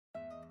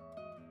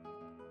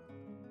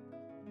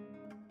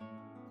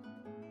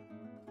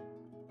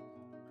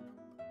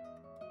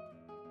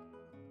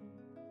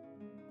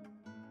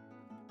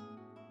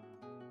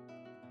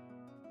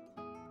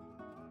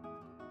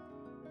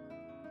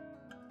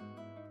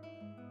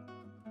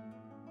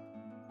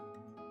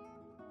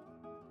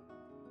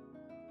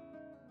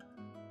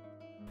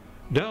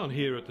Down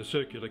here at the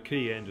Circular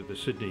Quay end of the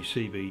Sydney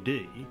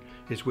CBD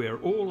is where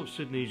all of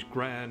Sydney's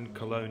grand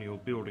colonial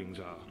buildings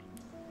are.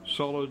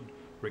 Solid,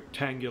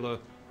 rectangular,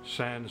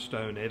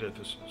 sandstone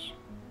edifices.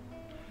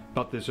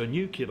 But there's a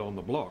new kid on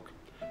the block,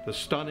 the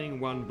stunning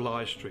 1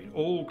 Bligh Street,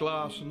 all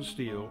glass and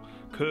steel,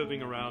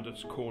 curving around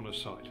its corner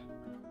site.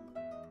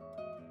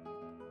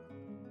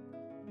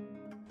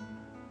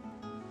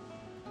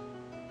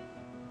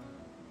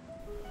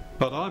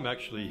 But I'm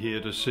actually here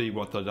to see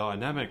what the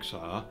dynamics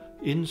are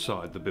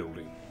inside the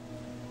building.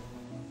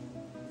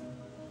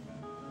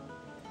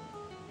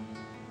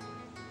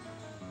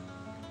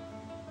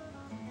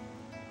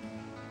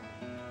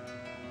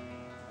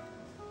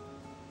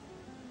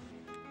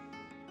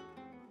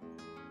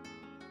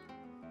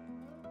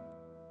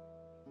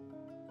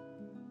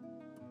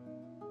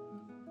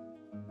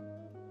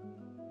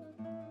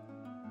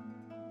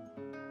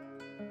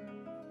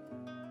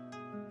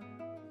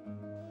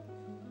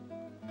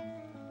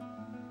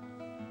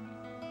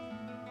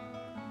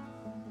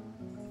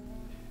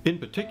 In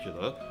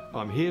particular,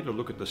 I'm here to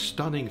look at the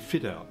stunning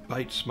fit-out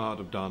Bate Smart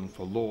have done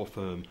for law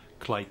firm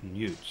Clayton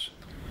Utz.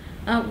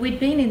 We'd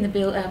been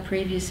in our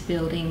previous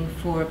building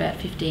for about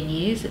 15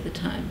 years at the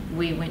time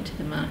we went to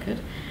the market,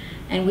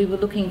 and we were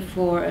looking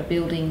for a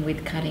building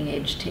with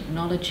cutting-edge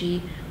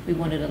technology. We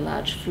wanted a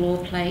large floor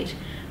plate.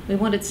 We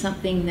wanted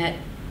something that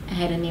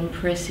had an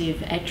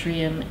impressive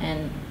atrium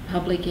and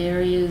public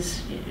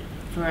areas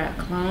for our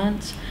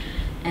clients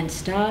and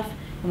staff.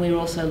 And we were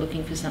also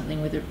looking for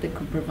something that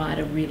could provide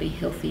a really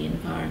healthy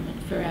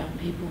environment for our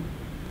people.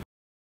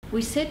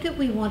 We said that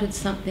we wanted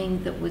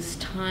something that was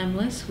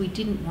timeless. We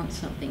didn't want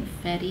something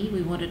faddy.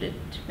 We wanted it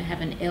to have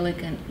an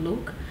elegant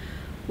look.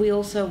 We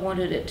also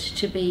wanted it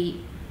to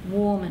be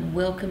warm and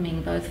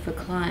welcoming both for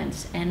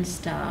clients and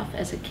staff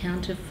as a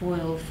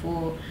counterfoil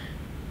for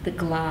the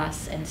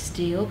glass and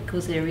steel,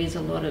 because there is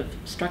a lot of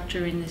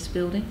structure in this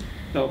building.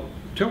 Now,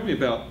 tell me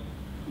about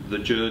the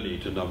journey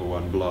to number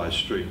 1 Bligh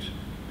Street,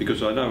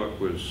 because I know it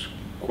was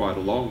quite a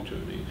long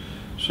journey.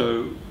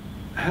 So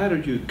how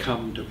did you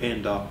come to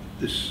end up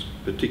this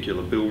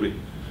particular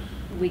building?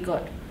 We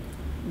got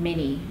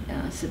many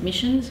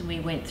submissions and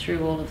we went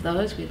through all of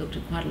those. We looked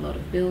at quite a lot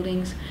of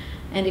buildings,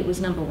 and it was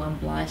number 1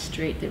 Bligh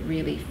Street that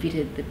really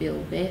fitted the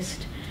bill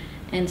best.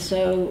 And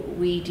so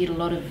we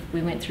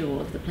went through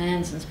all of the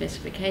plans and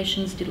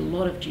specifications, did a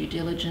lot of due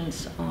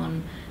diligence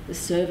on the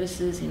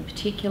services in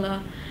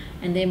particular,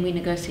 and then we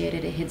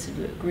negotiated a heads of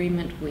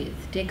agreement with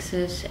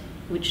Dexus,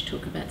 which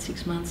took about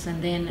 6 months,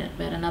 and then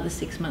about another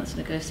 6 months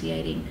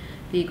negotiating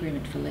the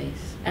agreement for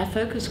lease. Our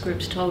focus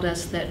groups told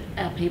us that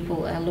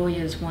our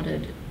lawyers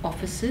wanted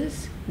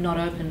offices, not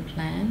open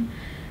plan,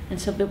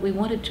 but we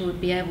wanted to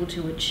be able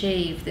to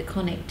achieve the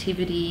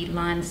connectivity,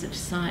 lines of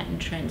sight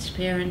and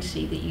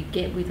transparency that you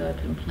get with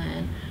open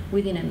plan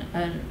within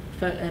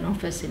an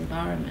office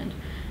environment.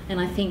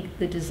 And I think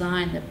the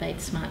design that Bate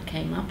Smart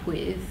came up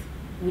with,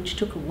 which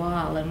took a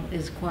while and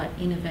is quite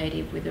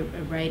innovative with a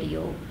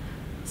radial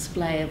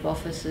display of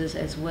offices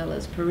as well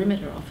as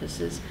perimeter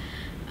offices,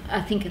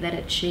 I think that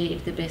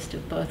achieved the best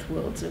of both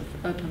worlds of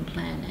open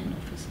plan and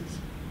offices.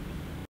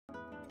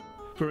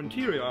 For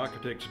interior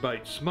architects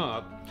Bate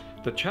Smart,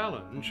 the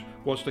challenge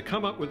was to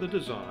come up with a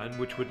design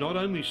which would not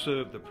only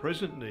serve the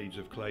present needs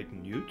of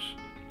Clayton Utz,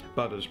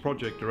 but as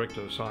Project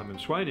Director Simon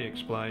Swaney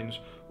explains,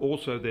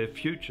 also their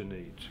future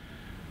needs.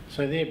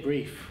 So their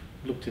brief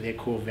looked to their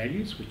core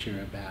values, which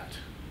are about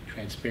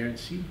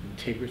transparency,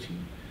 integrity,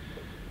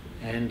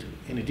 and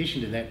in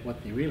addition to that,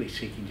 what they're really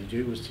seeking to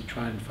do was to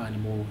try and find a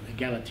more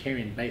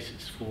egalitarian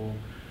basis for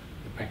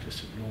the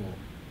practice of law.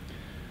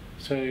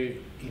 So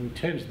in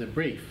terms of the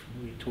brief,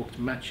 we talked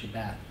much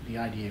about the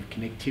idea of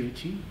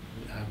connectivity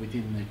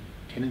within the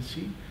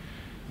tenancy,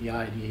 the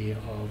idea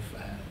of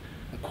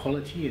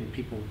equality and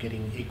people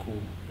getting equal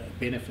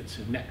benefits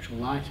of natural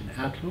light and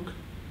outlook.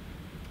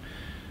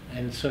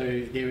 And so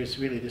there is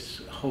really this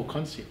whole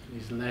concept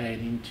is layered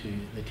into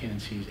the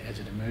tenancies as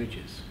it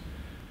emerges.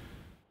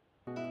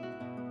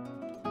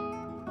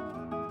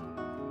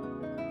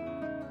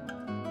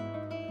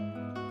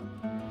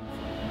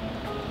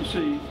 You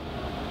see,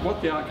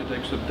 what the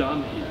architects have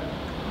done here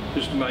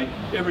is to make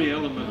every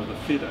element of the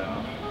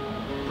fit-out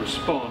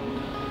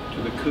respond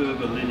to the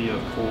curvilinear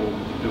form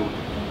of the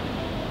building.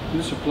 And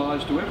this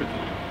applies to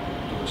everything,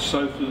 to the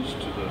sofas,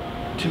 to the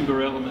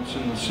timber elements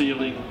in the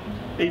ceiling,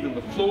 even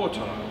the floor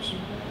tiles,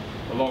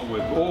 along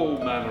with all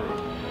manner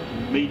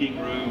of meeting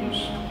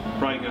rooms,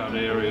 breakout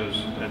areas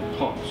and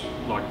pots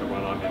like the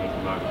one I'm in at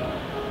the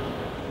moment.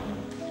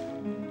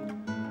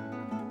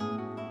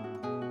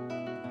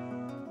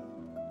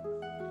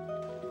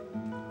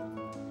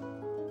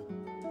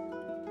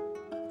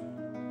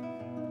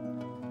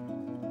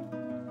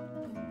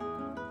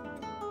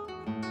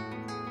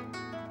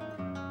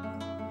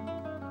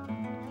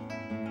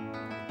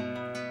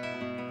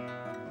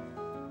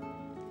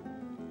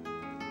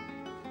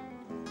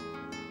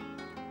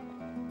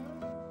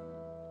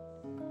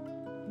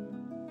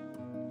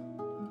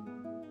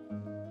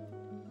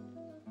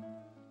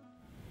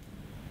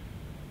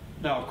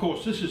 Now, of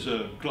course, this is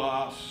a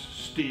glass,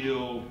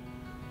 steel,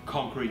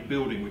 concrete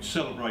building which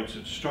celebrates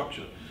its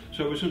structure.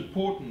 So it was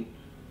important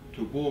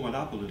to warm it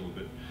up a little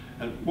bit.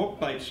 And what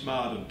Bligh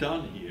Smart have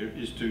done here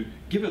is to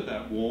give it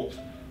that warmth,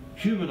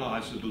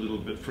 humanise it a little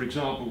bit, for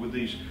example with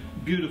these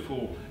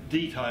beautiful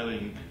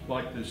detailing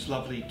like this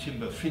lovely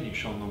timber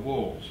finish on the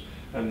walls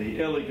and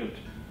the elegant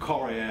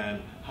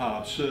Corian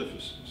hard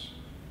surfaces.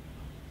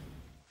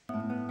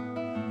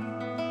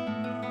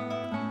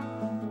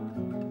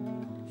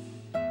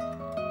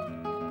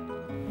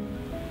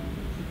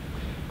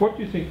 What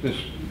do you think this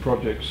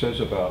project says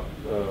about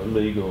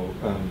legal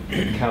and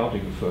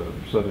accounting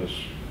firms, that is,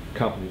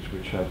 companies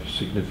which have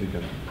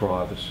significant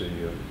privacy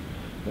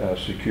and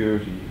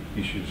security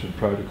issues and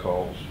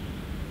protocols,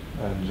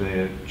 and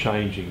their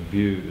changing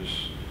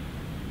views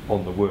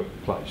on the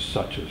workplace,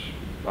 such as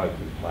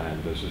open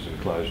plan versus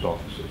enclosed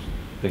offices,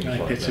 things like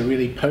that? That's a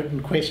really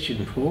potent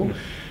question, Paul.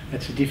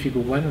 That's a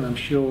difficult one, and I'm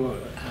sure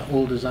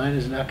all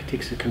designers and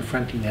architects are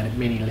confronting that at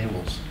many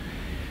levels.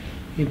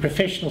 In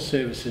professional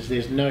services,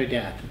 there's no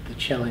doubt that the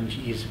challenge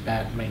is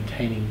about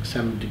maintaining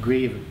some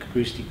degree of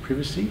acoustic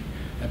privacy,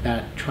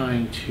 about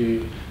trying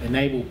to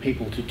enable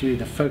people to do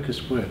the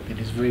focused work that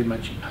is very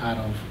much a part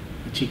of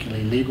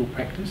particularly legal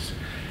practice,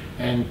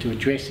 and to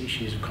address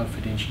issues of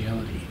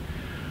confidentiality.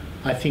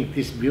 I think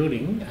this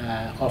building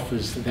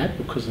offers that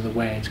because of the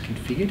way it's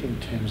configured in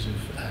terms of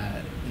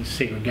the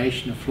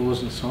segregation of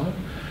floors and so on.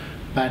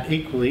 But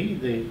equally,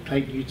 the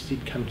Clayton Utz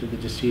did come to the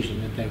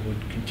decision that they would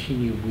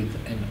continue with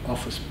an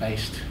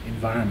office-based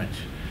environment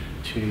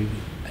to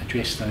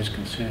address those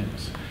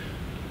concerns.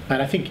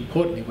 But I think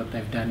importantly what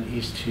they've done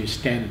is to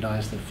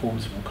standardise the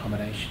forms of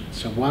accommodation.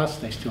 So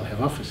whilst they still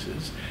have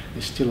offices,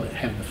 they still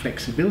have the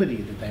flexibility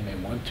that they may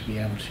want to be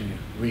able to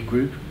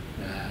regroup,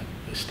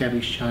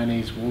 establish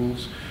Chinese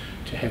walls,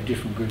 to have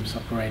different groups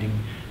operating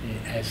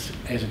as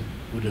it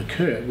would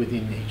occur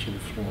within each of the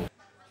floors.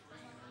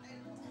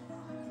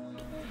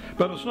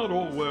 But it's not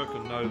all work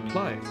and no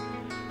play.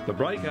 The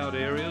breakout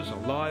areas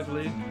are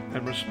lively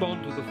and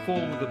respond to the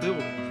form of the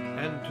building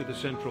and to the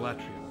central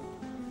atrium.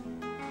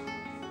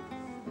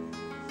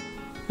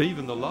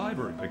 Even the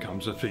library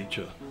becomes a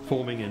feature,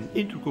 forming an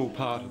integral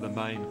part of the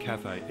main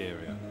cafe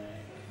area.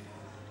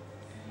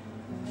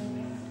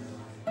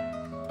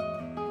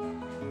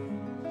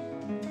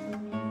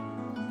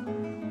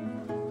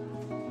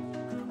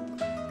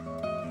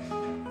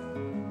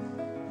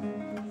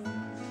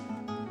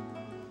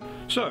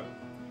 So,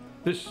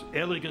 this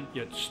elegant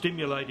yet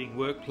stimulating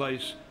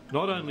workplace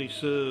not only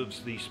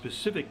serves the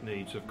specific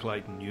needs of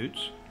Clayton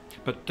Utz,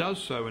 but does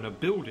so in a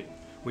building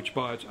which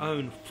by its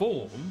own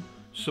form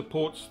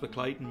supports the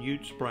Clayton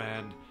Utz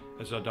brand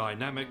as a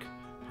dynamic,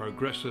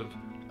 progressive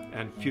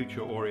and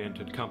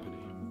future-oriented company.